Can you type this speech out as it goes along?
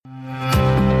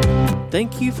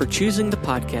Thank you for choosing the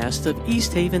podcast of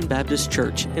East Haven Baptist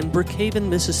Church in Brookhaven,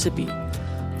 Mississippi.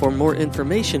 For more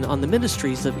information on the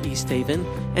ministries of East Haven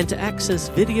and to access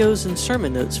videos and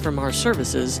sermon notes from our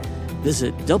services,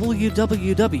 visit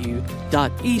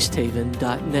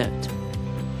www.easthaven.net.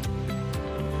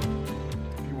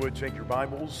 If you would take your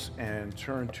Bibles and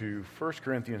turn to 1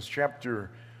 Corinthians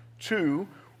chapter 2.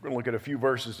 We're going to look at a few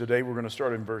verses today. We're going to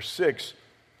start in verse 6.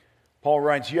 Paul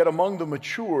writes, "Yet among the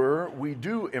mature we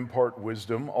do impart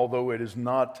wisdom, although it is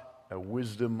not a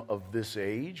wisdom of this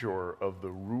age or of the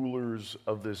rulers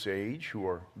of this age who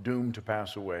are doomed to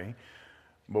pass away.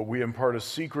 But we impart a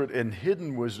secret and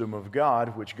hidden wisdom of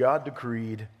God, which God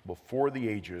decreed before the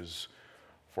ages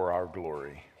for our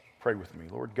glory." Pray with me.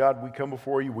 Lord God, we come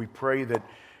before you. We pray that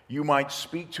you might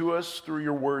speak to us through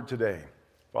your word today.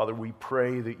 Father, we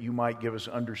pray that you might give us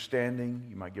understanding,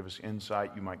 you might give us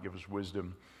insight, you might give us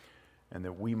wisdom, and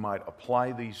that we might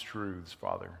apply these truths,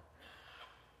 Father.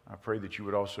 I pray that you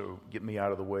would also get me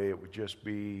out of the way. It would just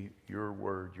be your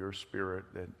word, your spirit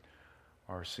that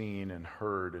are seen and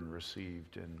heard and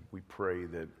received. And we pray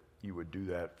that you would do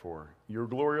that for your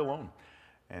glory alone.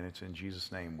 And it's in Jesus'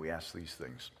 name we ask these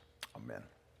things. Amen.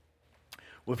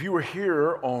 Well, if you were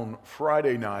here on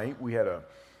Friday night, we had a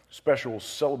special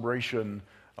celebration,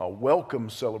 a welcome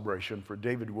celebration for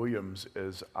David Williams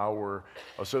as our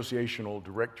Associational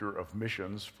Director of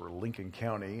Missions for Lincoln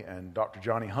County. And Dr.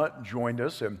 Johnny Hunt joined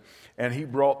us, and he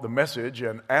brought the message.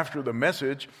 And after the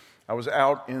message, I was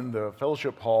out in the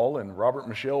fellowship hall, and Robert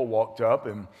Michelle walked up,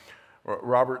 and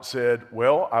Robert said,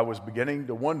 "Well, I was beginning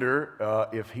to wonder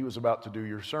if he was about to do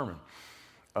your sermon."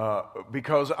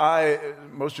 Because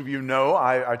most of you know,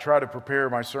 I try to prepare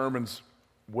my sermons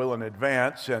well in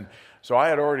advance, and so I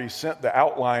had already sent the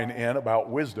outline in about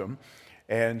wisdom,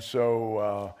 and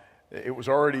so it was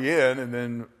already in, and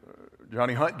then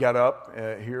Johnny Hunt got up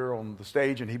here on the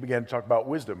stage, and he began to talk about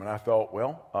wisdom, and I thought,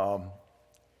 well,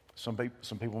 some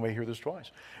people may hear this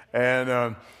twice.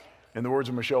 And in the words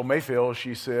of Michelle Mayfield,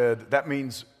 she said, that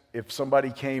means if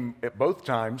somebody came at both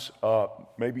times,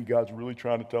 maybe God's really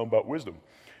trying to tell them about wisdom.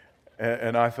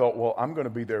 And I thought, well, I'm going to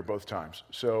be there both times,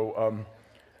 so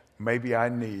maybe I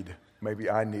need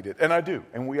it. And I do,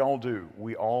 and we all do.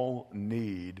 We all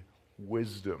need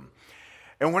wisdom.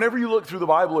 And whenever you look through the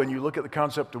Bible and you look at the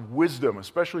concept of wisdom,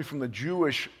 especially from the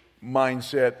Jewish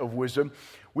mindset of wisdom,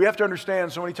 we have to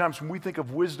understand so many times when we think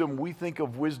of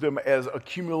wisdom as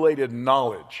accumulated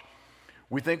knowledge.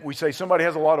 We say somebody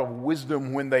has a lot of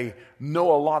wisdom when they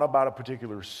know a lot about a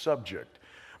particular subject.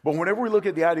 But whenever we look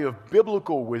at the idea of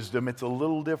biblical wisdom, it's a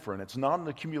little different. It's not an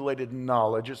accumulated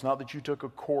knowledge. It's not that you took a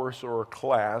course or a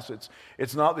class.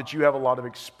 It's not that you have a lot of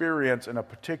experience in a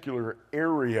particular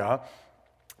area.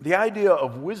 The idea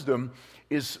of wisdom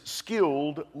is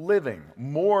skilled living.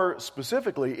 More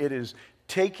specifically, it is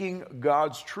taking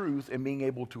God's truth and being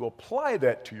able to apply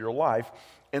that to your life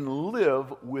and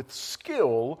live with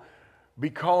skill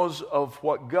because of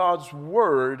what God's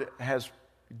word has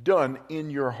done in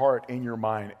your heart, in your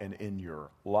mind, and in your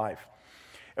life.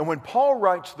 And when Paul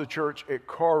writes to the church at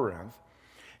Corinth,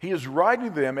 he is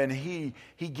writing to them and he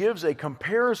gives a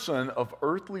comparison of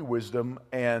earthly wisdom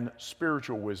and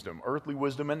spiritual wisdom, earthly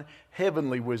wisdom and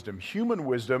heavenly wisdom, human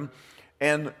wisdom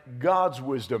and God's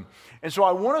wisdom. And so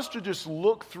I want us to just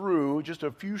look through just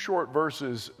a few short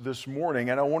verses this morning,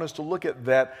 and I want us to look at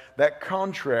that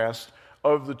contrast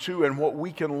of the two and what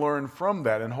we can learn from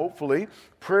that. And hopefully,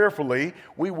 prayerfully,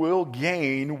 we will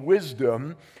gain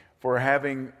wisdom for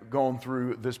having gone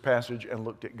through this passage and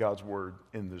looked at God's word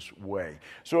in this way.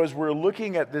 So as we're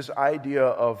looking at this idea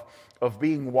of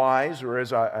being wise, or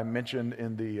as I mentioned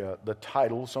in the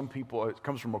title, some people, it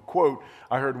comes from a quote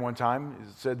I heard one time.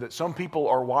 It said that some people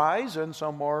are wise and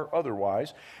some are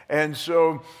otherwise. And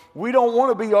so we don't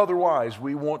want to be otherwise.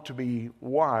 We want to be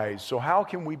wise. So how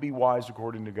can we be wise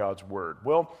according to God's word?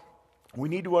 Well, we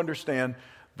need to understand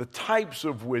the types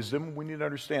of wisdom. We need to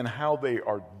understand how they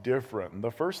are different. And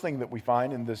the first thing that we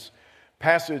find in this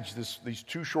passage, these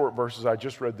two short verses I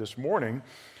just read this morning,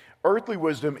 earthly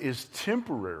wisdom is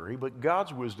temporary, but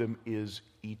God's wisdom is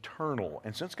eternal.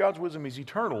 And since God's wisdom is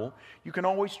eternal, you can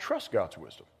always trust God's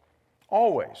wisdom.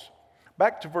 Always.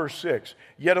 Back to verse 6.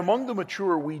 "Yet among the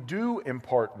mature we do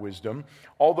impart wisdom,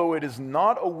 although it is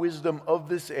not a wisdom of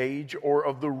this age or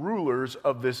of the rulers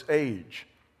of this age."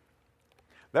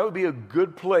 That would be a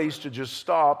good place to just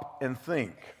stop and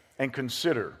think and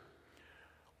consider.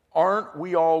 Aren't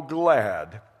we all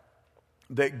glad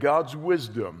that God's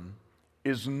wisdom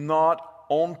is not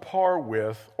on par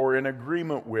with or in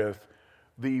agreement with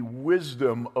the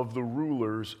wisdom of the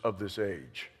rulers of this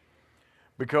age?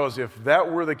 Because if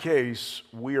that were the case,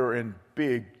 we are in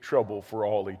big trouble for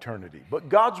all eternity. But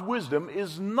God's wisdom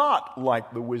is not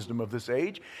like the wisdom of this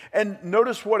age. And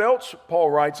notice what else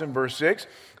Paul writes in verse 6.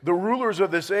 The rulers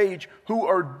of this age who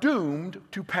are doomed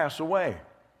to pass away.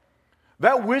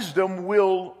 That wisdom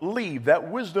will leave.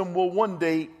 That wisdom will one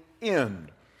day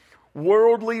end.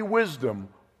 Worldly wisdom,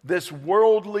 this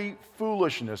worldly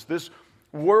foolishness, this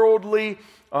worldly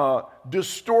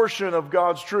distortion of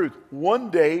God's truth, one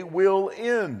day will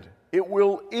end. It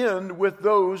will end with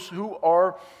those who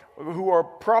are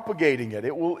propagating it.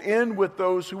 It will end with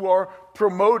those who are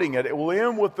promoting it. It will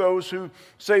end with those who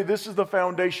say this is the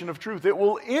foundation of truth. It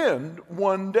will end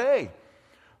one day.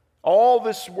 All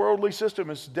this worldly system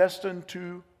is destined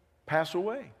to pass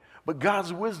away. But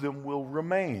God's wisdom will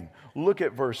remain. Look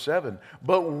at verse 7.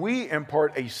 But we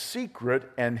impart a secret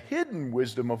and hidden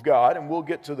wisdom of God, and we'll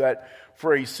get to that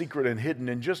phrase secret and hidden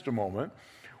in just a moment,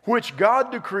 which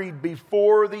God decreed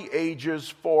before the ages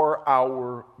for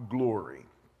our glory.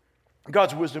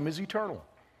 God's wisdom is eternal.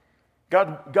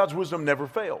 God's wisdom never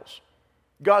fails.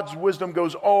 God's wisdom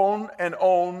goes on and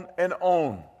on and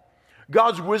on.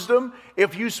 God's wisdom,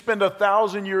 if you spend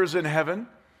 1,000 years in heaven,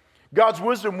 God's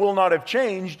wisdom will not have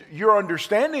changed. Your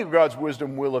understanding of God's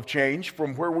wisdom will have changed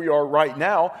from where we are right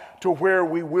now to where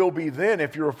we will be then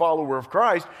if you're a follower of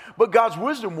Christ. But God's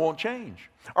wisdom won't change.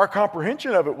 Our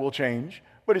comprehension of it will change,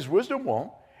 but His wisdom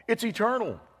won't. It's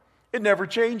eternal. It never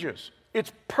changes.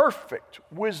 It's perfect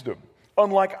wisdom,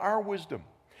 unlike our wisdom.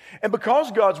 And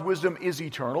because God's wisdom is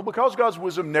eternal, because God's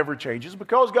wisdom never changes,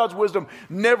 because God's wisdom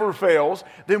never fails,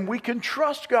 then we can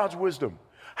trust God's wisdom.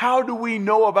 How do we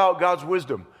know about God's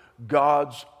wisdom?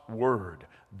 God's Word.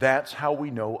 That's how we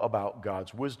know about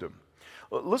God's wisdom.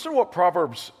 Listen to what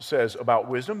Proverbs says about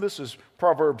wisdom. This is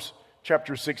Proverbs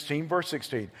chapter 16, verse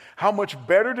 16. How much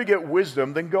better to get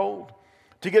wisdom than gold?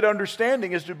 To get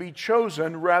understanding is to be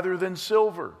chosen rather than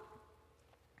silver.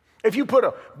 If you put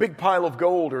a big pile of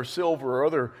gold or silver or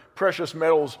other precious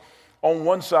metals on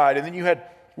one side and then you had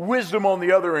wisdom on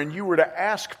the other and you were to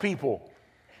ask people,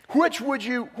 which would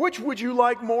you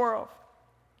like more of?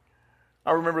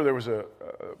 I remember there was a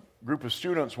group of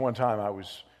students one time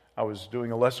I was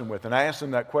doing a lesson with, and I asked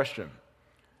them that question.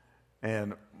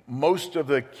 And most of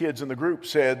the kids in the group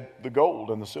said the gold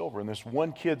and the silver. And this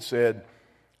one kid said,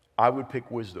 I would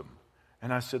pick wisdom.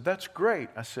 And I said, that's great.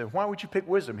 I said, why would you pick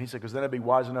wisdom? He said, because then I'd be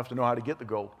wise enough to know how to get the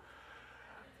gold.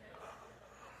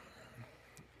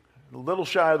 A little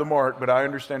shy of the mark, but I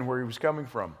understand where he was coming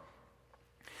from.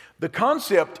 The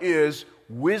concept is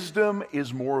wisdom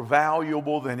is more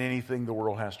valuable than anything the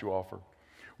world has to offer.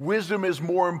 Wisdom is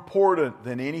more important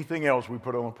than anything else we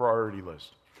put on the priority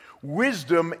list.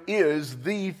 Wisdom is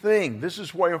the thing. This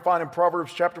is what you'll find in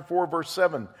Proverbs chapter 4, verse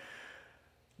 7.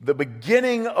 The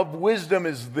beginning of wisdom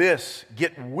is this: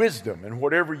 get wisdom, and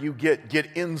whatever you get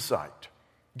insight.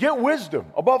 Get wisdom.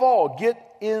 Above all,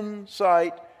 get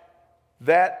insight.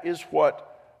 That is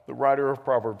what the writer of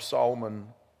Proverbs, Solomon,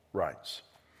 writes.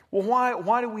 Well,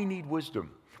 why do we need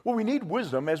wisdom? Well, we need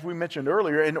wisdom, as we mentioned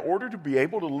earlier, in order to be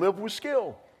able to live with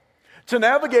skill, to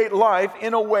navigate life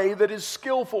in a way that is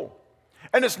skillful.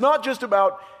 And it's not just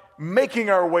about making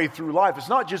our way through life. It's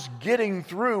not just getting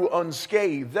through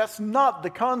unscathed. That's not the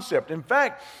concept. In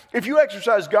fact, if you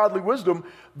exercise godly wisdom,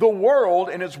 the world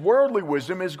and its worldly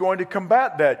wisdom is going to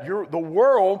combat that. The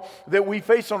world that we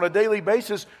face on a daily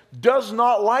basis does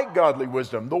not like godly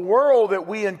wisdom. The world that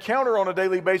we encounter on a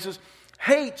daily basis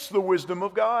hates the wisdom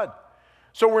of God.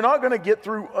 So we're not going to get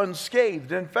through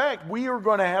unscathed. In fact, we are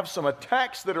going to have some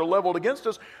attacks that are leveled against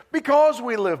us because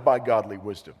we live by godly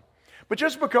wisdom. But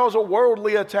just because a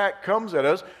worldly attack comes at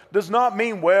us does not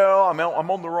mean, well, I'm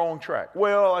on the wrong track.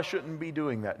 Well, I shouldn't be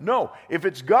doing that. No, if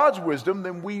it's God's wisdom,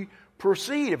 then we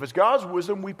proceed. If it's God's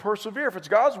wisdom, we persevere. If it's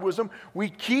God's wisdom, we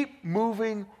keep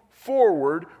moving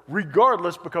forward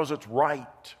regardless, because it's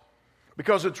right.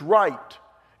 Because it's right.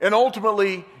 And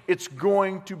ultimately, it's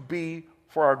going to be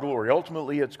for our glory.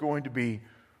 Ultimately, it's going to be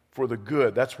for the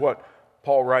good. That's what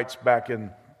Paul writes back in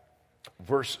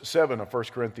verse 7 of 1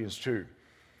 Corinthians 2.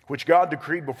 Which God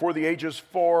decreed before the ages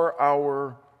for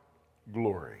our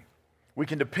glory. We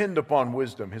can depend upon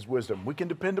wisdom, His wisdom. We can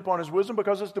depend upon His wisdom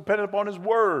because it's dependent upon His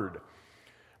Word.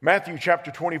 Matthew chapter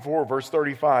 24, verse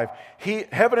 35.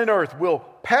 Heaven and earth will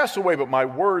pass away, but my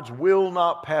words will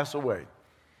not pass away.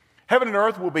 Heaven and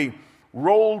earth will be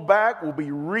rolled back, will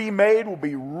be remade, will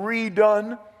be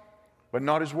redone, but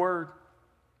not His Word.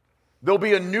 There'll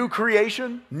be a new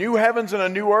creation, new heavens and a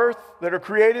new earth that are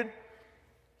created.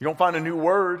 You don't find a new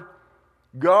word.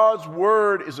 God's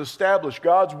Word is established.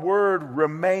 God's Word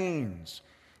remains.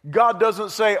 God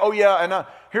doesn't say, oh yeah, and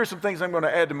here's some things I'm going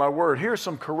to add to my word. Here's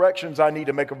some corrections I need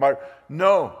to make of my...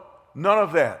 No, none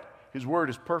of that. His word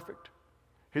is perfect.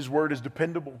 His word is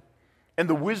dependable. And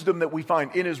the wisdom that we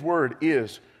find in His word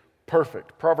is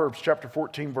perfect. Proverbs chapter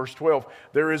 14, verse 12.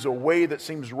 There is a way that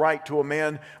seems right to a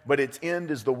man, but its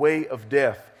end is the way of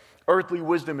death. Earthly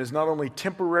wisdom is not only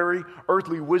temporary,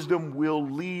 earthly wisdom will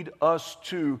lead us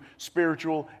to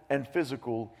spiritual and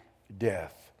physical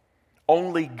death.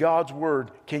 Only God's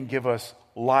word can give us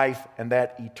life, and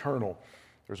that eternal.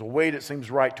 There's a way that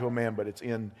seems right to a man, but its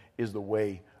end is the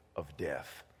way of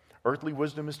death. Earthly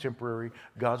wisdom is temporary.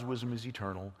 God's wisdom is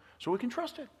eternal. So we can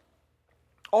trust it.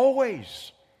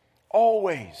 Always.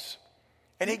 Always.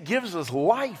 And it gives us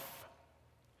life.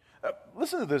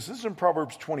 Listen to this. This is in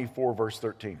Proverbs 24, verse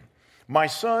 13. My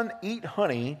son, eat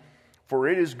honey, for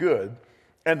it is good,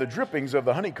 and the drippings of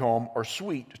the honeycomb are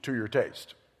sweet to your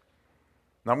taste.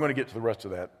 Now, I'm going to get to the rest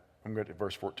of that. I'm going to get to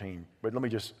verse 14. But let me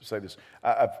just say this.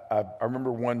 I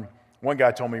remember one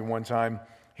guy told me one time,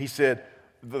 he said,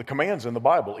 the command's in the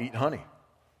Bible, eat honey.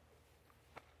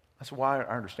 That's why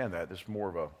I understand that.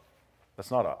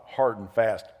 That's not a hard and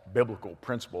fast biblical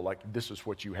principle, like this is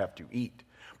what you have to eat.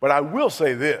 But I will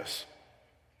say this.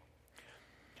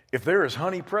 If there is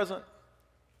honey present,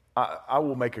 I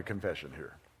will make a confession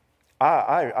here.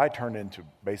 I turn into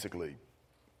basically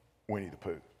Winnie the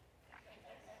Pooh.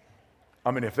 I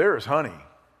mean, if there is honey,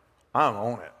 I'm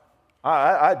on it.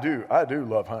 I do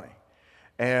love honey.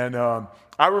 And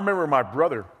I remember my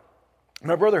brother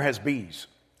has bees.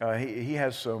 He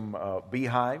has some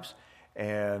beehives.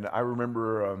 And I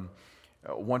remember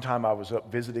one time I was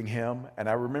up visiting him, and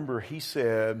I remember he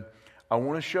said, I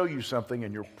want to show you something,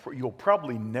 and you'll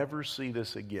probably never see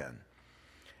this again.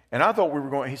 And I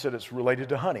thought he said it's related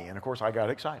to honey. And of course I got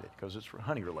excited because it's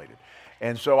honey related.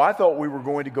 And so I thought we were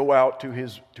going to go out to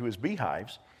his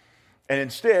beehives. And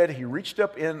instead he reached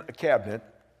up in a cabinet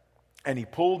and he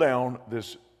pulled down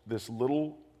this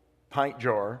little pint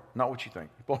jar. Not what you think.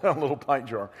 He pulled down a little pint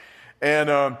jar.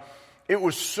 And it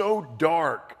was so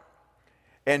dark.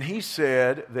 And he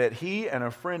said that he and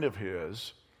a friend of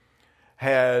his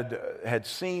had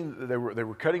seen, they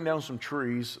were cutting down some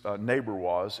trees, neighbor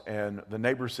was, and the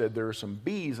neighbor said there are some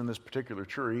bees in this particular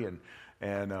tree,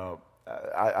 and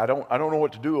I don't know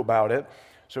what to do about it.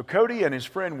 So Cody and his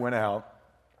friend went out,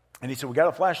 and he said, we got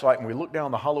a flashlight, and we looked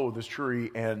down the hollow of this tree,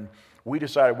 and we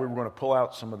decided we were going to pull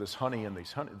out some of this honey and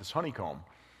this honeycomb.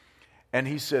 And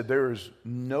he said, there is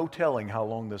no telling how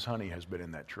long this honey has been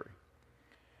in that tree.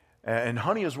 And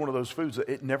honey is one of those foods that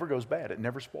it never goes bad. It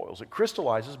never spoils. It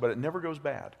crystallizes, but it never goes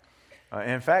bad.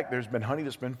 And in fact, there's been honey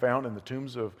that's been found in the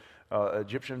tombs of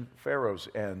Egyptian pharaohs,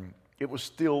 and it was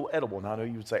still edible. Now, I know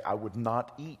you would say, I would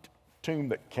not eat tomb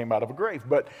that came out of a grave.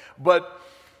 But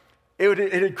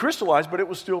it had crystallized, but it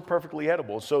was still perfectly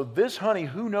edible. So this honey,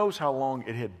 who knows how long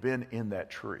it had been in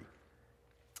that tree.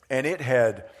 And it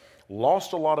had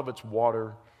lost a lot of its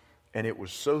water, and it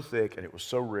was so thick, and it was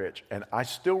so rich. And I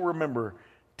still remember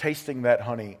tasting that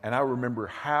honey, and I remember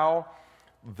how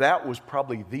that was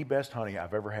probably the best honey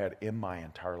I've ever had in my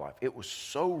entire life. It was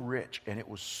so rich, and it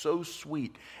was so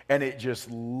sweet, and it just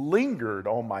lingered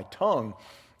on my tongue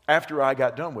after I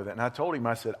got done with it. And I told him,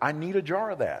 I said, I need a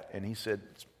jar of that. And he said,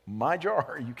 it's my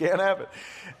jar, you can't have it.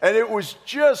 And it was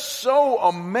just so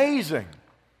amazing.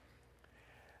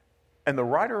 And the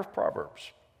writer of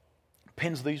Proverbs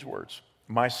pens these words.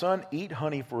 My son, eat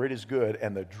honey, for it is good,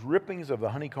 and the drippings of the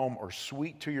honeycomb are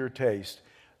sweet to your taste.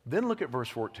 Then look at verse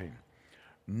 14.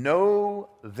 Know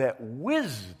that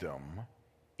wisdom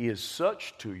is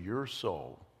such to your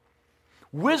soul.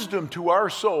 Wisdom to our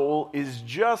soul is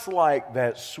just like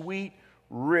that sweet,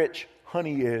 rich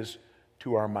honey is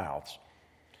to our mouths.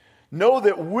 Know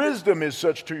that wisdom is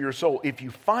such to your soul. If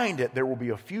you find it, there will be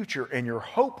a future, and your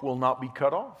hope will not be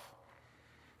cut off.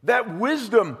 That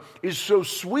wisdom is so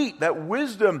sweet. That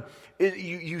wisdom,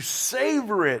 you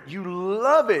savor it. You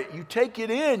love it. You take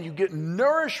it in. You get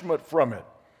nourishment from it.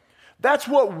 That's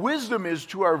what wisdom is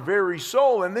to our very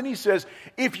soul. And then he says,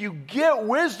 if you get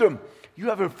wisdom, you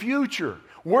have a future.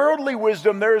 Worldly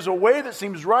wisdom, there is a way that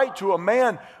seems right to a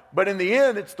man, but in the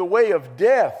end, it's the way of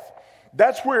death.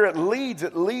 That's where it leads.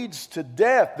 It leads to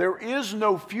death. There is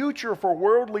no future for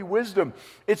worldly wisdom.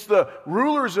 It's the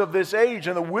rulers of this age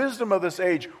and the wisdom of this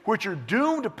age which are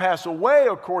doomed to pass away,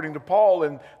 according to Paul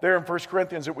and there in 1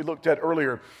 Corinthians that we looked at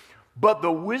earlier. But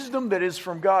the wisdom that is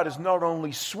from God is not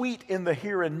only sweet in the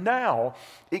here and now,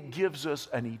 it gives us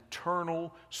an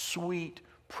eternal, sweet,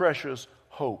 precious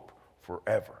hope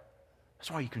forever. That's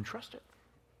why you can trust it.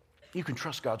 You can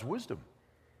trust God's wisdom.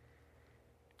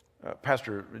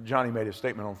 Pastor Johnny made a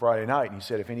statement on Friday night, and he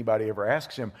said, if anybody ever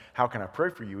asks him, how can I pray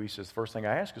for you? He says, the first thing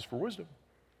I ask is for wisdom.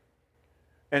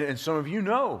 And some of you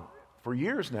know, for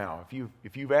years now,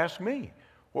 if you've asked me,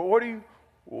 well,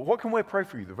 what can we pray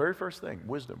for you? The very first thing,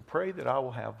 wisdom. Pray that I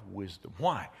will have wisdom.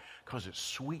 Why? Because it's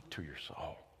sweet to your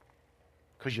soul.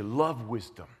 Because you love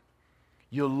wisdom.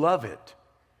 You love it.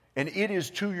 And it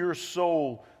is to your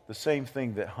soul the same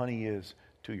thing that honey is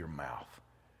to your mouth.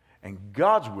 And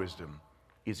God's wisdom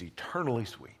is eternally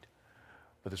sweet.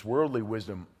 But this worldly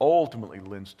wisdom ultimately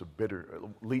leads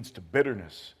to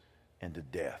bitterness and to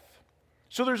death.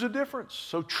 So there's a difference.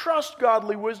 So trust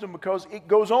godly wisdom because it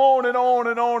goes on and on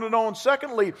and on and on.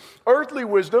 Secondly, earthly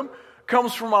wisdom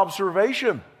comes from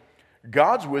observation.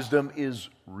 God's wisdom is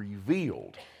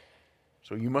revealed.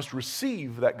 So you must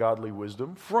receive that godly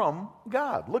wisdom from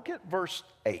God. Look at verse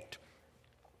 8.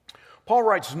 Paul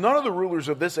writes, none of the rulers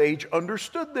of this age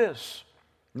understood this.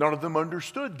 None of them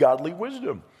understood godly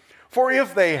wisdom. For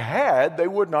if they had, they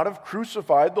would not have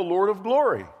crucified the Lord of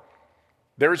glory.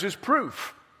 There's his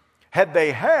proof. Had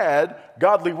they had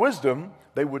godly wisdom,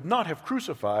 they would not have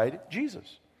crucified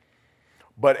Jesus.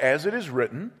 But as it is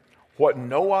written, what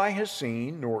no eye has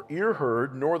seen, nor ear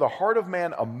heard, nor the heart of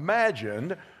man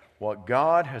imagined, what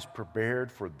God has prepared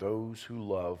for those who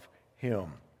love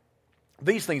him.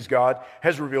 These things God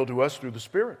has revealed to us through the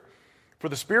Spirit. For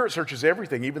the Spirit searches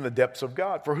everything, even the depths of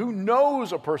God. For who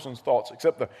knows a person's thoughts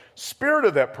except the spirit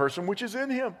of that person which is in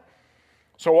him?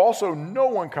 So also no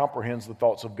one comprehends the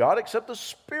thoughts of God except the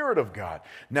Spirit of God.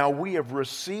 Now we have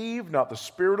received not the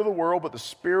spirit of the world, but the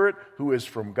Spirit who is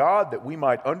from God, that we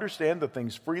might understand the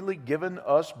things freely given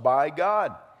us by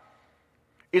God.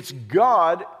 It's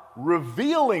God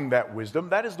revealing that wisdom.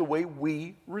 That is the way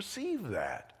we receive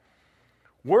that.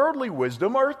 Worldly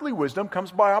wisdom, earthly wisdom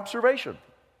comes by observation.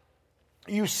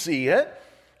 You see it,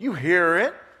 you hear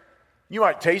it, you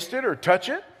might taste it or touch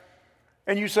it,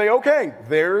 and you say, okay,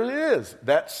 there it is.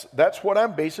 That's what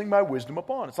I'm basing my wisdom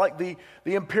upon. It's like the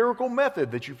empirical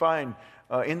method that you find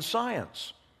in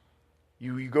science.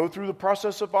 You go through the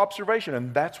process of observation,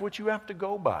 and that's what you have to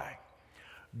go by.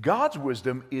 God's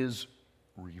wisdom is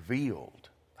revealed.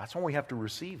 That's when we have to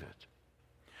receive it.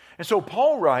 And so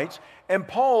Paul writes, and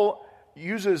Paul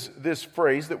uses this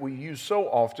phrase that we use so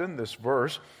often, this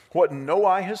verse, what no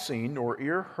eye has seen, nor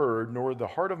ear heard, nor the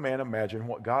heart of man imagined,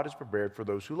 what God has prepared for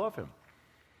those who love him.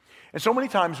 And so many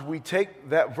times we take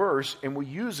that verse and we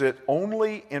use it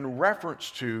only in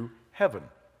reference to heaven.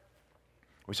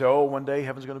 We say, oh, one day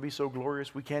heaven's going to be so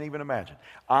glorious we can't even imagine.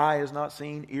 Eye has not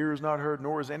seen, ear has not heard,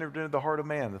 nor has entered into the heart of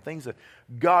man, the things that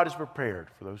God has prepared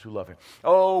for those who love him.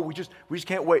 Oh, we just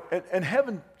can't wait. And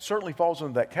heaven certainly falls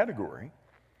into that category.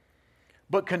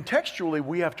 But contextually,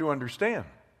 we have to understand.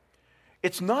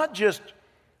 It's not just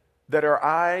that our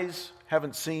eyes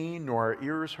haven't seen, nor our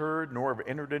ears heard, nor have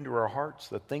entered into our hearts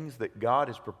the things that God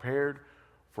has prepared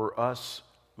for us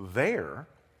there.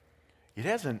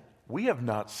 We have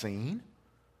not seen,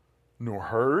 nor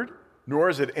heard, nor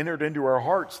has it entered into our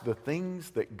hearts the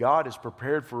things that God has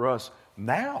prepared for us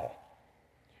now.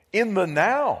 In the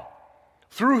now.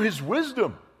 Through his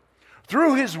wisdom.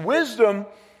 Through his wisdom,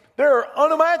 there are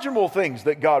unimaginable things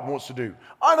that God wants to do.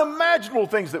 Unimaginable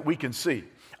things that we can see.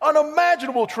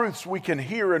 Unimaginable truths we can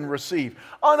hear and receive.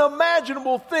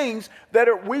 Unimaginable things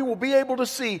that we will be able to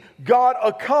see God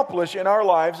accomplish in our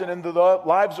lives and in the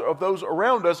lives of those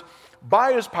around us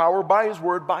by his power, by his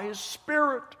word, by his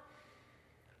Spirit.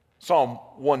 Psalm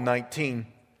 119,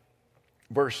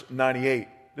 verse 98.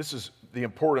 This is the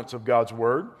importance of God's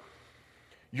word.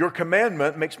 Your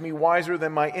commandment makes me wiser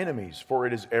than my enemies, for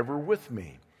it is ever with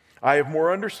me. I have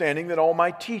more understanding than all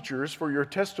my teachers, for your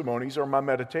testimonies are my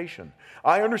meditation.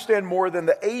 I understand more than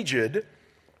the aged,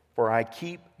 for I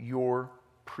keep your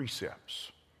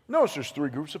precepts. Notice there's three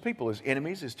groups of people: his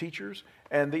enemies, his teachers,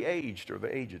 and the aged or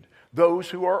the aged. Those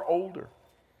who are older.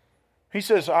 He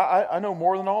says, I know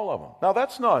more than all of them.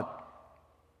 Now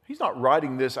he's not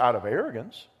writing this out of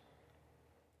arrogance.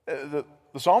 The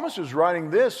psalmist is writing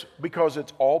this because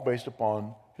it's all based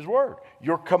upon his word.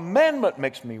 Your commandment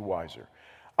makes me wiser.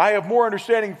 I have more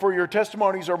understanding, for your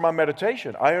testimonies are my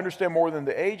meditation. I understand more than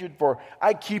the aged, for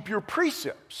I keep your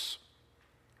precepts.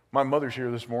 My mother's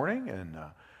here this morning, and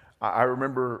I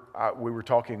remember we were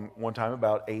talking one time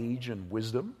about age and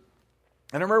wisdom.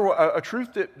 And I remember a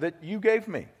truth that you gave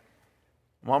me.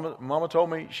 Mama told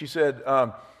me, she said,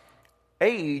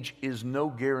 age is no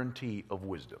guarantee of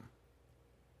wisdom.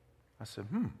 I said,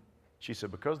 She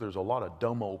said, because there's a lot of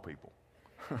dumb old people.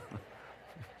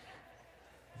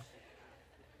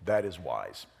 That is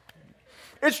wise.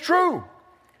 It's true.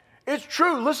 It's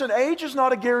true. Listen, age is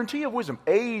not a guarantee of wisdom.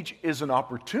 Age is an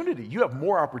opportunity. You have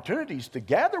more opportunities to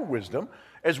gather wisdom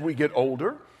as we get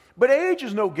older, but age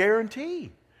is no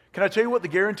guarantee. Can I tell you what the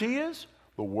guarantee is?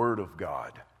 The Word of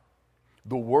God.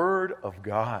 The Word of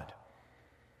God.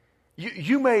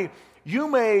 You may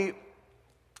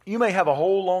have a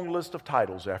whole long list of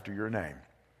titles after your name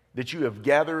that you have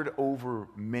gathered over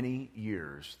many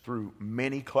years, through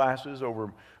many classes,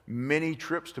 over many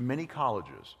trips to many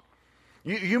colleges.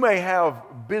 You may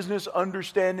have business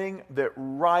understanding that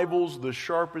rivals the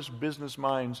sharpest business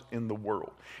minds in the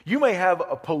world. You may have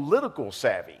a political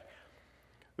savvy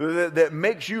that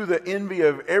makes you the envy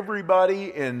of everybody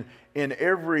in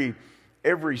every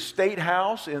state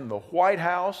house, in the White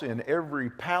House, in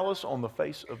every palace on the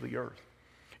face of the earth.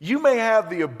 You may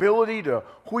have the ability to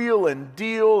wheel and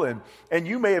deal, and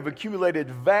you may have accumulated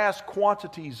vast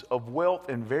quantities of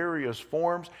wealth in various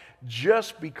forms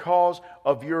just because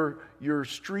of your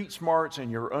street smarts and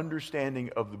your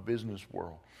understanding of the business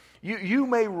world. You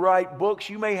may write books.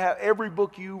 You may have every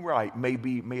book you write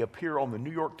may appear on the New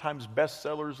York Times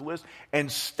bestsellers list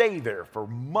and stay there for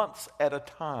months at a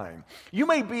time. You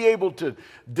may be able to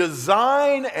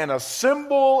design and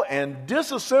assemble and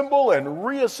disassemble and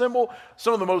reassemble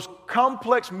some of the most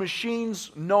complex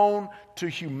machines known to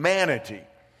humanity.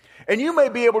 And you may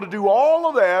be able to do all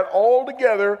of that all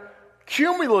together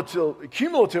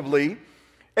cumulatively.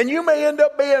 And you may end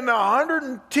up being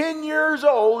 110 years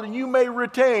old, and you may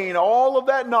retain all of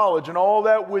that knowledge and all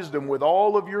that wisdom with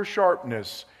all of your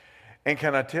sharpness. And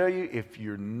can I tell you, if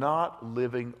you're not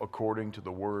living according to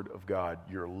the Word of God,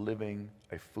 you're living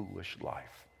a foolish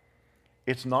life.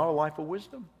 It's not a life of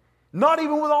wisdom. Not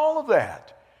even with all of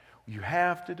that. You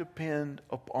have to depend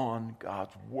upon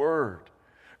God's Word.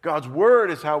 God's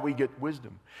Word is how we get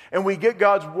wisdom. And we get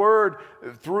God's Word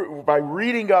by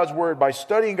reading God's Word, by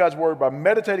studying God's Word, by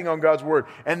meditating on God's Word.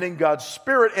 And then God's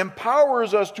Spirit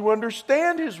empowers us to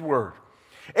understand His Word.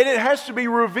 And it has to be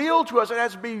revealed to us. It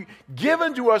has to be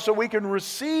given to us so we can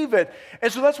receive it.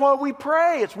 And so that's why we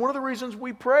pray. It's one of the reasons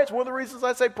we pray. It's one of the reasons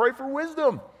I say pray for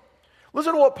wisdom.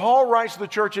 Listen to what Paul writes to the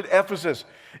church at Ephesus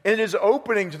in his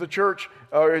opening to the church,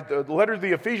 the letter to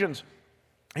the Ephesians.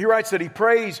 He writes that he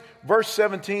prays, verse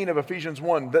 17 of Ephesians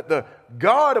 1, that the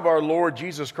God of our Lord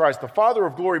Jesus Christ, the Father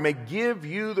of glory, may give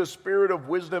you the spirit of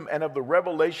wisdom and of the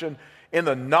revelation in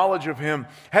the knowledge of Him,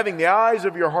 having the eyes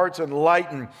of your hearts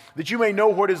enlightened, that you may know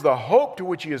what is the hope to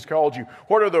which He has called you,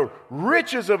 what are the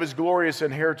riches of His glorious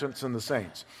inheritance in the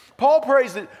saints. Paul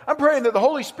prays that, I'm praying that the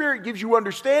Holy Spirit gives you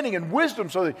understanding and wisdom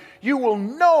so that you will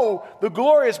know the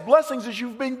glorious blessings that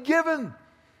you've been given.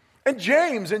 And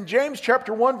in James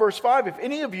chapter 1, verse 5, if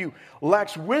any of you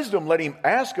lacks wisdom, let him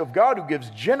ask of God, who gives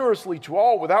generously to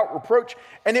all without reproach,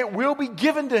 and it will be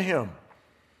given to him.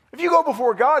 If you go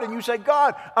before God and you say,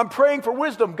 God, I'm praying for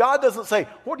wisdom, God doesn't say,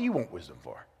 what do you want wisdom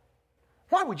for?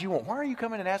 Why are you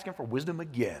coming and asking for wisdom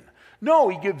again? No,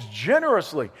 He gives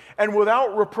generously and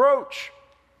without reproach.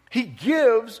 He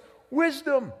gives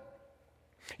wisdom.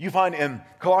 You find in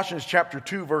Colossians chapter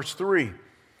 2, verse 3,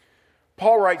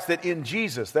 Paul writes that in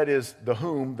Jesus, that is the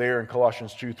whom there in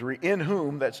Colossians 2:3, in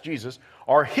whom, that's Jesus,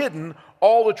 are hidden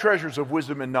all the treasures of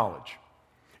wisdom and knowledge.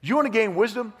 You want to gain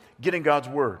wisdom? Get in God's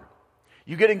Word.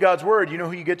 You get in God's Word, you know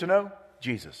who you get to know?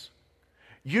 Jesus.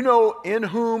 You know in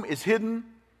whom is hidden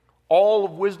all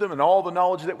of wisdom and all the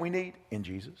knowledge that we need? In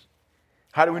Jesus.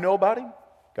 How do we know about Him?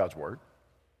 God's Word.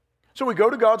 So we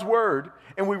go to God's Word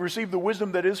and we receive the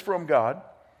wisdom that is from God.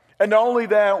 And not only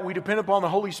that, we depend upon the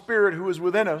Holy Spirit who is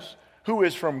within us, who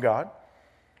is from God.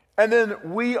 And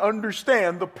then we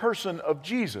understand the person of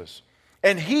Jesus.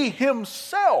 And He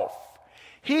Himself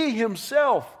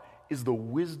is the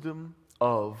wisdom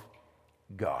of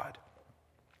God.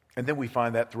 And then we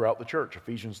find that throughout the church,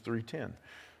 Ephesians 3:10.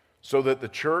 So that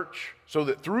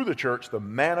through the church, the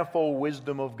manifold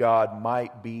wisdom of God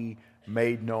might be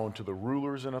made known to the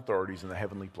rulers and authorities in the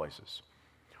heavenly places.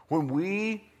 When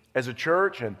we as a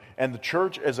church and the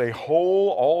church as a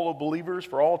whole, all of believers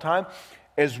for all time,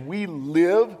 as we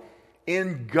live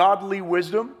in godly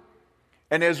wisdom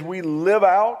and as we live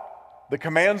out the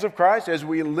commands of Christ, as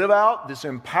we live out this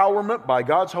empowerment by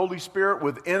God's Holy Spirit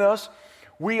within us,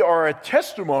 we are a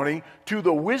testimony to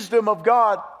the wisdom of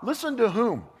God. Listen to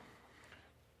whom?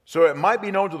 So it might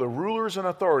be known to the rulers and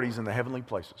authorities in the heavenly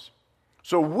places.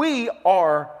 So we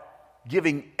are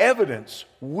giving evidence,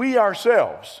 we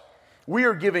ourselves, we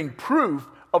are giving proof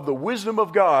of the wisdom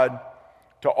of God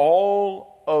to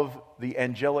all of the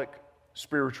angelic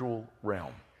spiritual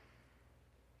realm.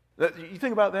 You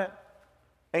think about that?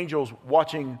 Angels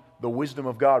watching the wisdom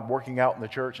of God working out in the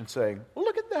church and saying,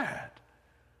 look at that.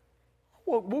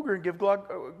 Well, we're going to give God,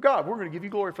 we're going to give you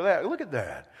glory for that. Look at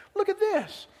that. Look at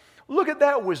this. Look at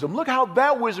that wisdom. Look how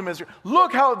that wisdom is.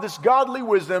 Look how this godly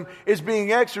wisdom is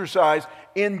being exercised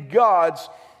in God's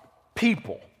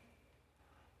people.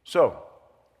 So,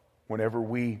 whenever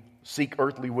we seek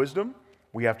earthly wisdom,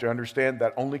 we have to understand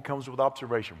that only comes with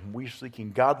observation. When we're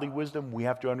seeking godly wisdom, we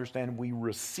have to understand we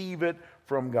receive it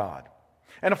from God.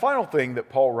 And a final thing that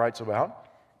Paul writes about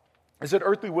is that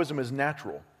earthly wisdom is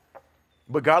natural,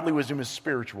 but godly wisdom is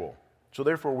spiritual. So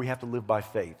therefore, we have to live by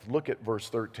faith. Look at verse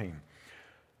 13.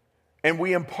 And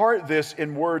we impart this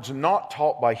in words not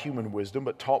taught by human wisdom,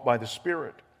 but taught by the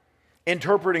Spirit,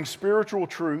 interpreting spiritual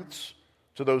truths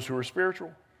to those who are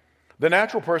spiritual. The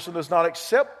natural person does not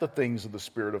accept the things of the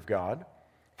Spirit of God,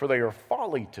 for they are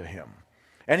folly to him.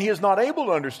 And he is not able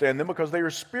to understand them because they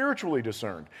are spiritually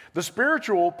discerned. The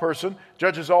spiritual person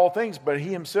judges all things, but is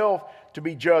himself to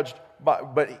be judged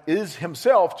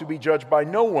by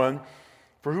no one.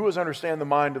 For who has understand the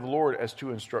mind of the Lord as to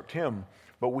instruct him?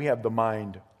 But we have the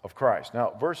mind of Christ.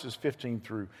 Now, verses 15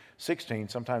 through 16,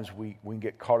 sometimes we can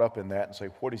get caught up in that and say,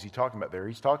 what is he talking about there?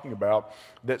 He's talking about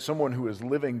that someone who is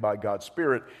living by God's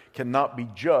Spirit cannot be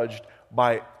judged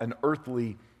by an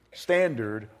earthly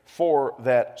standard for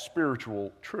that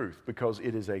spiritual truth, because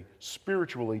it is a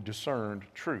spiritually discerned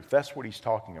truth. That's what he's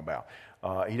talking about.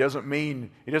 He doesn't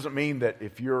mean that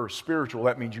if you're spiritual,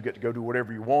 that means you get to go do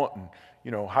whatever you want,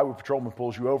 and highway patrolman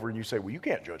pulls you over and you say, well, you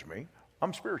can't judge me.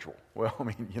 I'm spiritual. Well,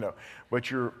 but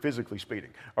you're physically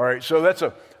speeding. All right, so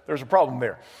there's a problem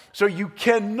there. So you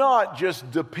cannot just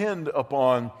depend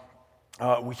upon,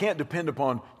 we can't depend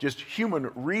upon just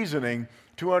human reasoning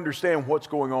to understand what's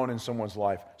going on in someone's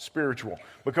life spiritual.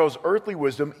 Because earthly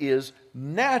wisdom is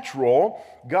natural,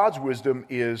 God's wisdom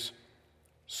is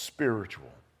spiritual.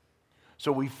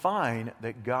 So we find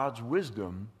that God's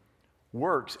wisdom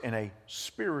works in a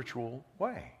spiritual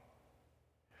way.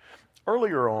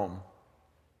 Earlier on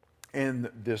in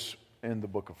the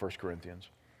book of 1 Corinthians,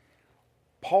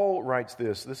 Paul writes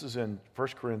this. This is in 1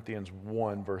 Corinthians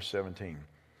 1, verse 17.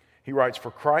 He writes,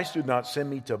 "For Christ did not send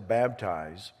me to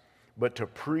baptize, but to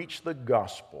preach the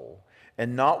gospel,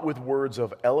 and not with words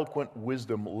of eloquent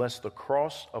wisdom, lest the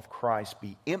cross of Christ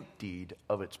be emptied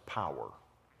of its power."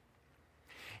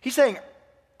 He's saying,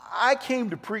 I came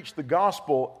to preach the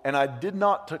gospel, and I did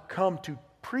not come to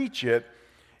preach it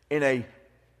in a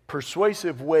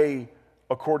persuasive way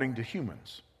according to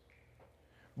humans.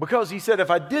 Because he said if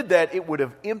I did that, it would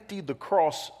have emptied the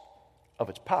cross of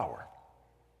its power.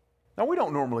 Now, we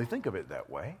don't normally think of it that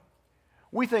way.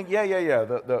 We think,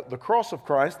 the cross of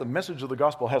Christ, the message of the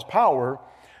gospel has power,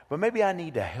 but maybe I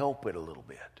need to help it a little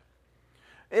bit.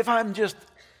 If I'm just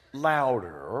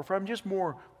louder, or if I'm just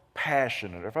more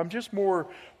passionate, or if I'm just more,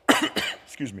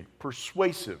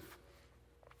 persuasive,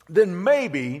 then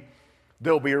maybe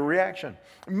there'll be a reaction.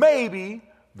 Maybe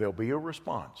there'll be a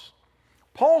response.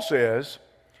 Paul says,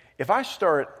 if I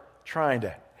start trying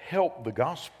to help the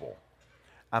gospel,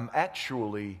 I'm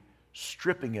actually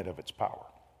stripping it of its power.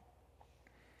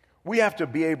 We have to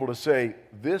be able to say,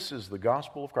 this is the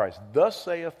gospel of Christ. Thus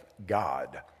saith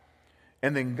God.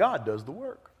 And then God does the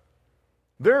work.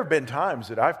 There have been times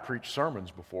that I've preached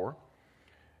sermons before,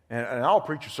 and I'll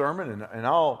preach a sermon, and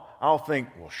I'll think,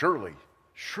 well,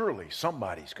 surely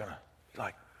somebody's going to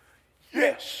like,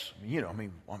 yes. The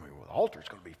altar's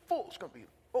going to be full. It's going to be,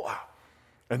 wow.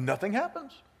 And nothing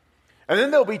happens. And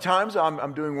then there'll be times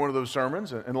I'm doing one of those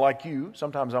sermons, and like you,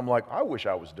 sometimes I'm like, I wish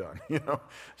I was done.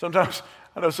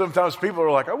 Sometimes people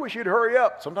are like, I wish you'd hurry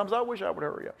up. Sometimes I wish I would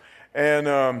hurry up.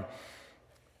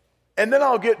 And then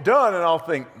I'll get done, and I'll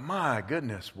think, my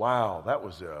goodness, wow, that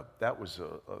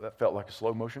felt like a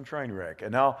slow motion train wreck.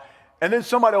 And then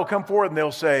somebody will come forward and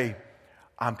they'll say,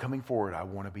 I'm coming forward. I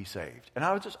want to be saved. And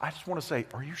I just want to say,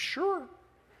 are you sure?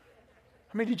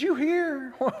 Did you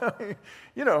hear?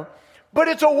 But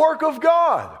it's a work of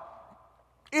God.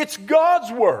 It's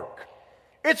God's work.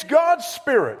 It's God's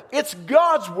Spirit. It's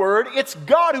God's Word. It's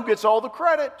God who gets all the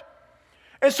credit.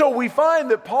 And so we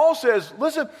find that Paul says,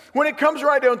 listen, when it comes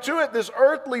right down to it, this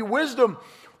earthly wisdom,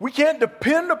 we can't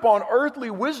depend upon earthly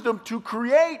wisdom to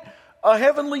create a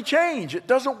heavenly change. It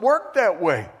doesn't work that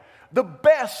way. The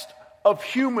best of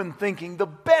human thinking, the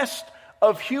best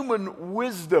of human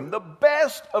wisdom, the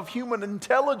best of human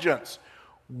intelligence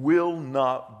will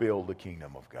not build the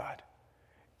kingdom of God.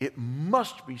 It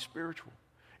must be spiritual.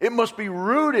 It must be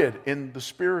rooted in the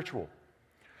spiritual.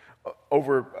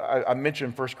 I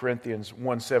mentioned 1 Corinthians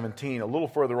 1:17. A little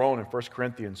further on in 1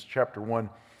 Corinthians chapter 1,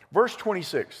 verse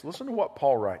 26. Listen to what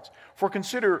Paul writes. For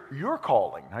consider your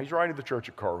calling. Now he's writing to the church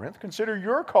at Corinth. Consider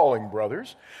your calling,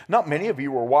 brothers. Not many of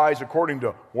you were wise according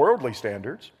to worldly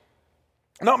standards.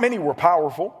 Not many were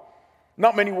powerful.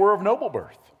 Not many were of noble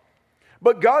birth.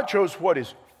 But God chose what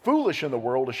is foolish in the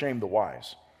world to shame the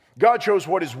wise. God chose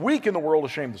what is weak in the world to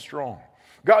shame the strong.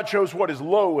 God chose what is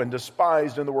low and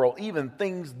despised in the world, even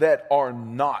things that are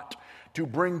not, to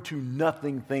bring to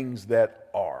nothing things that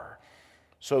are,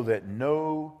 so that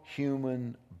no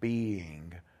human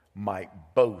being might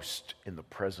boast in the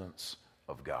presence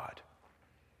of God.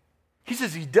 He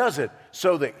says he does it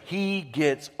so that he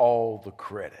gets all the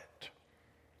credit.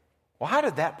 Well, how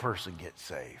did that person get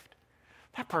saved?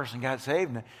 That person got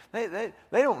saved and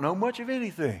they don't know much of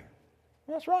anything.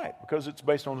 Well, that's right, because it's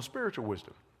based on a spiritual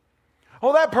wisdom.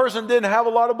 Oh, that person didn't have a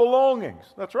lot of belongings.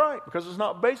 That's right, because it's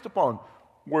not based upon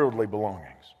worldly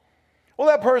belongings. Well,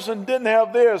 that person didn't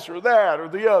have this or that or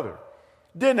the other.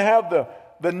 Didn't have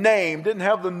the name, didn't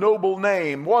have the noble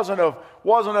name, wasn't of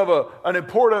an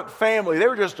important family. They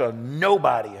were just a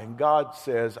nobody. And God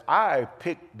says, I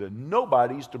picked the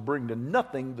nobodies to bring to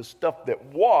nothing the stuff that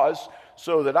was,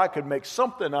 so that I could make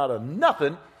something out of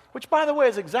nothing, which, by the way,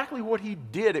 is exactly what he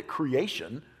did at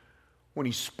creation when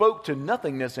he spoke to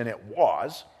nothingness and it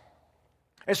was.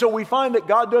 And so we find that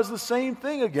God does the same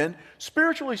thing again,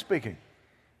 spiritually speaking.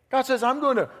 God says, I'm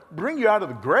going to bring you out of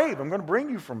the grave. I'm going to bring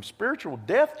you from spiritual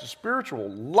death to spiritual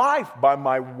life by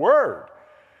my word.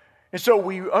 And so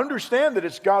we understand that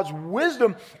it's God's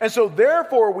wisdom. And so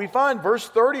therefore we find verse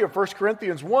 30 of 1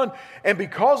 Corinthians 1, and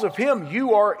because of him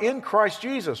you are in Christ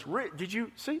Jesus. Did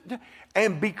you see?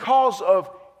 And because of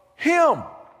him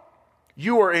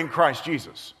you are in Christ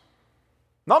Jesus.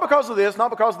 Not because of this, not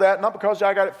because of that, not because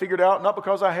I got it figured out, not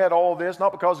because I had all this,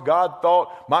 not because God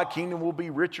thought my kingdom will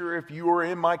be richer if you are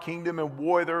in my kingdom, and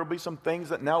boy, there will be some things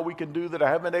that now we can do that I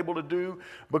haven't been able to do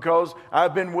because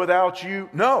I've been without you.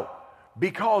 No,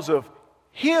 because of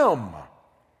him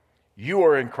you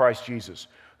are in Christ Jesus,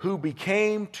 who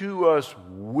became to us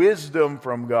wisdom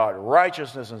from God,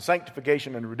 righteousness and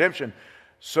sanctification and redemption,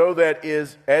 so that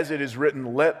is, as it is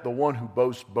written, let the one who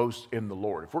boasts, boast in the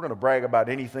Lord. If we're going to brag about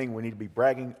anything, we need to be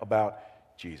bragging about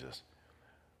Jesus,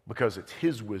 because it's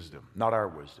his wisdom, not our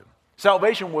wisdom.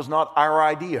 Salvation was not our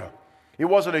idea. It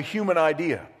wasn't a human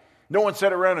idea. No one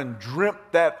sat around and dreamt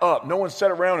that up. No one sat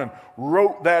around and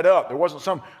wrote that up. There wasn't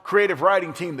some creative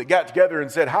writing team that got together and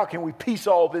said, how can we piece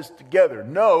all this together?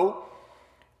 No.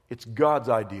 It's God's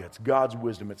idea, it's God's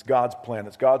wisdom, it's God's plan,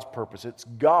 it's God's purpose, it's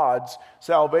God's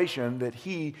salvation that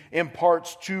he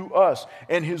imparts to us.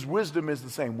 And his wisdom is the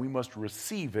same. We must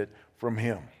receive it from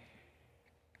him.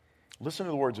 Listen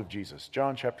to the words of Jesus.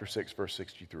 John chapter 6, verse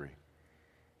 63.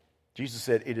 Jesus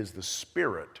said, it is the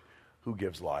Spirit who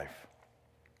gives life.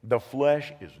 The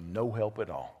flesh is no help at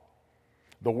all.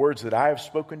 The words that I have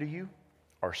spoken to you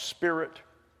are spirit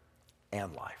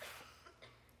and life.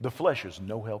 The flesh is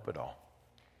no help at all.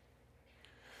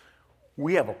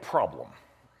 We have a problem.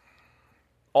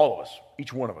 All of us,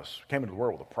 each one of us, came into the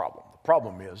world with a problem. The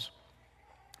problem is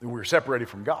that we're separated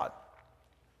from God.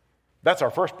 That's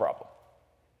our first problem.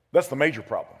 That's the major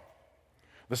problem.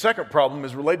 The second problem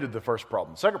is related to the first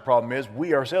problem. The second problem is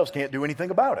we ourselves can't do anything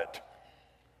about it.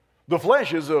 The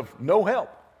flesh is of no help.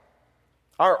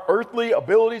 Our earthly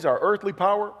abilities, our earthly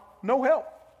power, no help.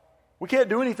 We can't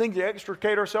do anything to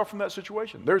extricate ourselves from that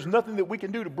situation. There's nothing that we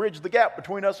can do to bridge the gap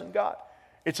between us and God.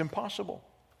 It's impossible.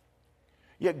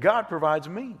 Yet God provides a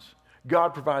means. God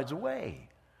provides a way.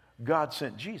 God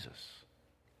sent Jesus.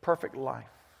 Perfect life.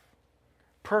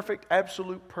 Perfect,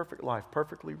 absolute perfect life.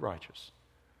 Perfectly righteous.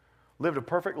 Lived a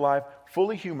perfect life,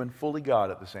 fully human, fully God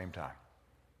at the same time.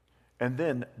 And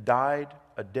then died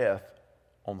a death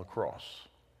on the cross.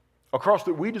 A cross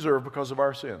that we deserve because of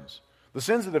our sins. The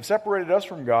sins that have separated us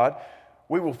from God,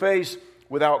 we will face.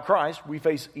 Without Christ, we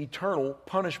face eternal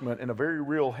punishment in a very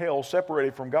real hell,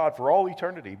 separated from God for all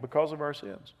eternity because of our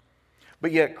sins.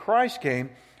 But yet Christ came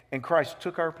and Christ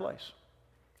took our place.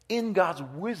 In God's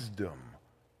wisdom,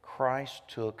 Christ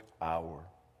took our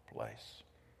place.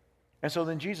 And so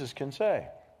then Jesus can say,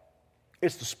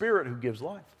 it's the Spirit who gives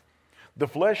life. The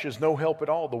flesh is no help at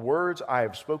all. The words I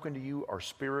have spoken to you are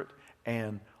spirit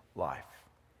and life.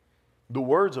 The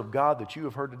words of God that you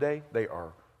have heard today, they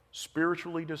are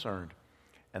spiritually discerned.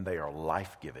 And they are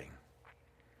life-giving.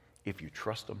 If you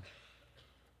trust them,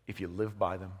 if you live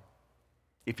by them,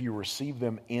 if you receive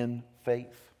them in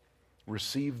faith,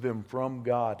 receive them from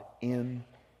God in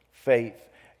faith,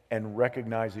 and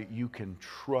recognize that you can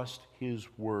trust his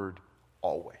word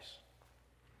always.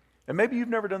 And maybe you've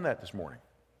never done that this morning.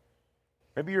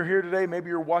 Maybe you're here today, maybe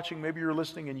you're watching, maybe you're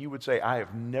listening, and you would say, I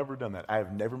have never done that. I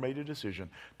have never made a decision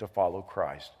to follow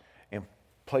Christ and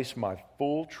place my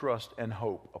full trust and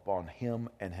hope upon him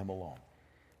and him alone.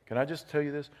 Can I just tell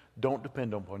you this? Don't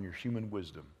depend upon your human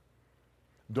wisdom.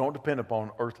 Don't depend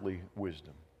upon earthly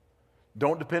wisdom.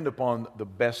 Don't depend upon the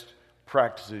best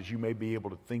practices you may be able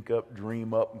to think up,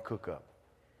 dream up, and cook up.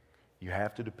 You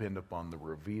have to depend upon the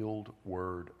revealed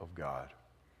Word of God.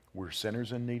 We're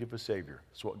sinners in need of a Savior.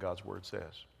 That's what God's Word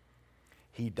says.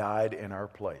 He died in our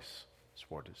place. That's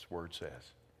what His Word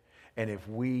says. And if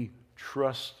we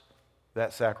trust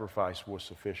that sacrifice was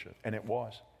sufficient, and it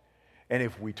was, and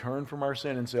if we turn from our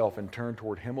sin and self and turn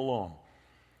toward Him alone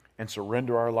and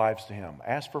surrender our lives to Him,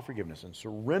 ask for forgiveness and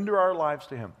surrender our lives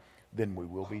to Him, then we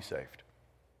will be saved.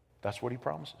 That's what He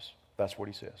promises. That's what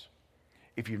He says.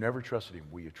 If you've never trusted Him,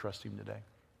 will you trust Him today?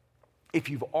 If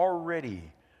you're already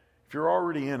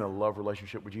in a love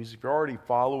relationship with Jesus, if you're already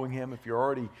following Him, if you're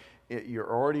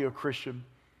already a Christian,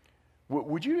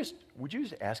 would you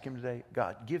just ask Him today,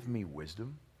 God, give me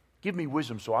wisdom. Give me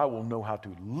wisdom so I will know how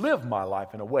to live my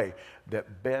life in a way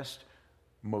that best,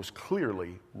 most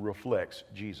clearly reflects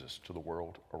Jesus to the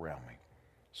world around me,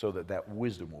 so that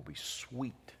wisdom will be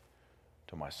sweet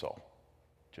to my soul,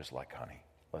 just like honey.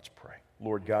 Let's pray.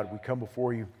 Lord God, we come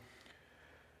before You.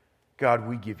 God,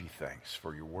 we give You thanks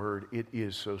for Your word. It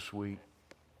is so sweet.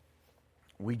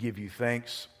 We give You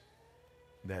thanks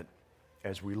that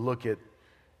as we look at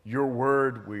Your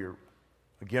word, we're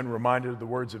again reminded of the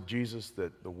words of Jesus,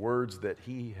 that the words that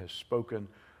He has spoken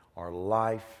are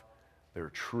life,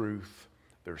 they're truth,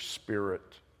 they're spirit.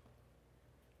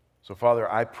 So, Father,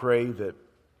 I pray that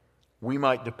we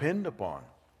might depend upon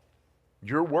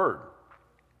Your word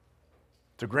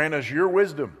to grant us Your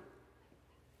wisdom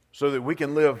so that we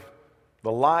can live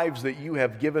the lives that You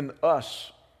have given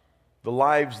us, the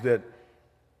lives that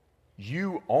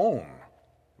You own.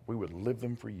 We would live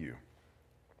them for You.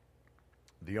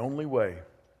 The only way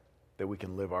that we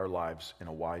can live our lives in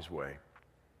a wise way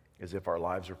is if our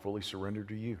lives are fully surrendered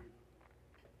to You.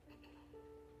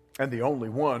 And the only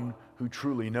one who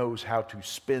truly knows how to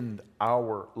spend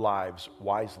our lives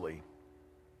wisely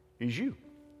is You.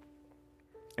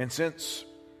 And since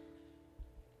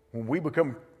when we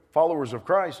become followers of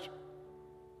Christ,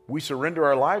 we surrender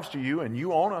our lives to You and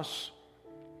You own us.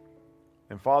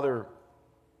 And Father,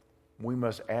 we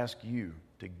must ask You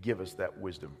to give us that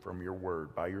wisdom from Your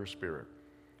word by Your Spirit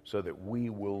so that we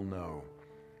will know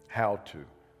how to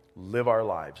live our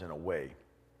lives in a way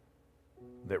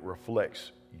that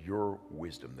reflects Your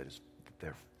wisdom, that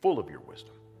they're full of Your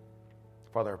wisdom.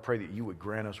 Father, I pray that You would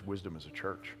grant us wisdom as a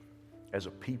church, as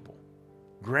a people.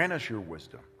 Grant us Your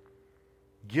wisdom.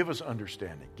 Give us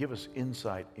understanding. Give us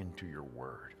insight into Your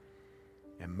word.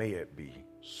 And may it be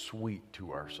sweet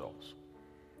to our souls.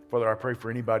 Father, I pray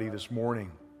for anybody this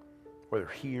morning, whether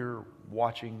here,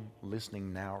 watching,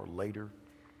 listening now, or later,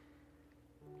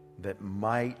 that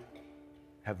might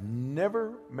have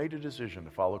never made a decision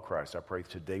to follow Christ. I pray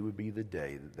today would be the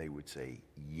day that they would say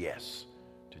yes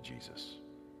to Jesus.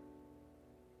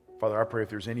 Father, I pray if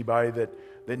there's anybody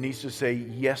that needs to say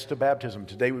yes to baptism,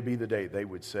 today would be the day they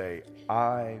would say,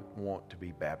 I want to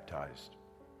be baptized.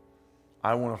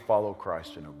 I want to follow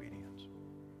Christ in obedience.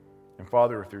 And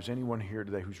Father, if there's anyone here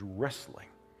today who's wrestling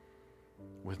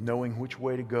with knowing which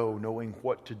way to go, knowing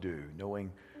what to do,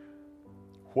 knowing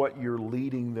what You're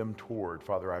leading them toward,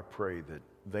 Father, I pray that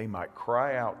they might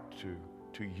cry out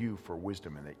to You for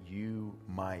wisdom and that You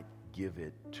might give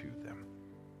it to them.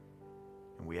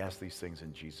 And we ask these things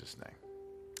in Jesus' name.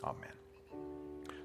 Amen.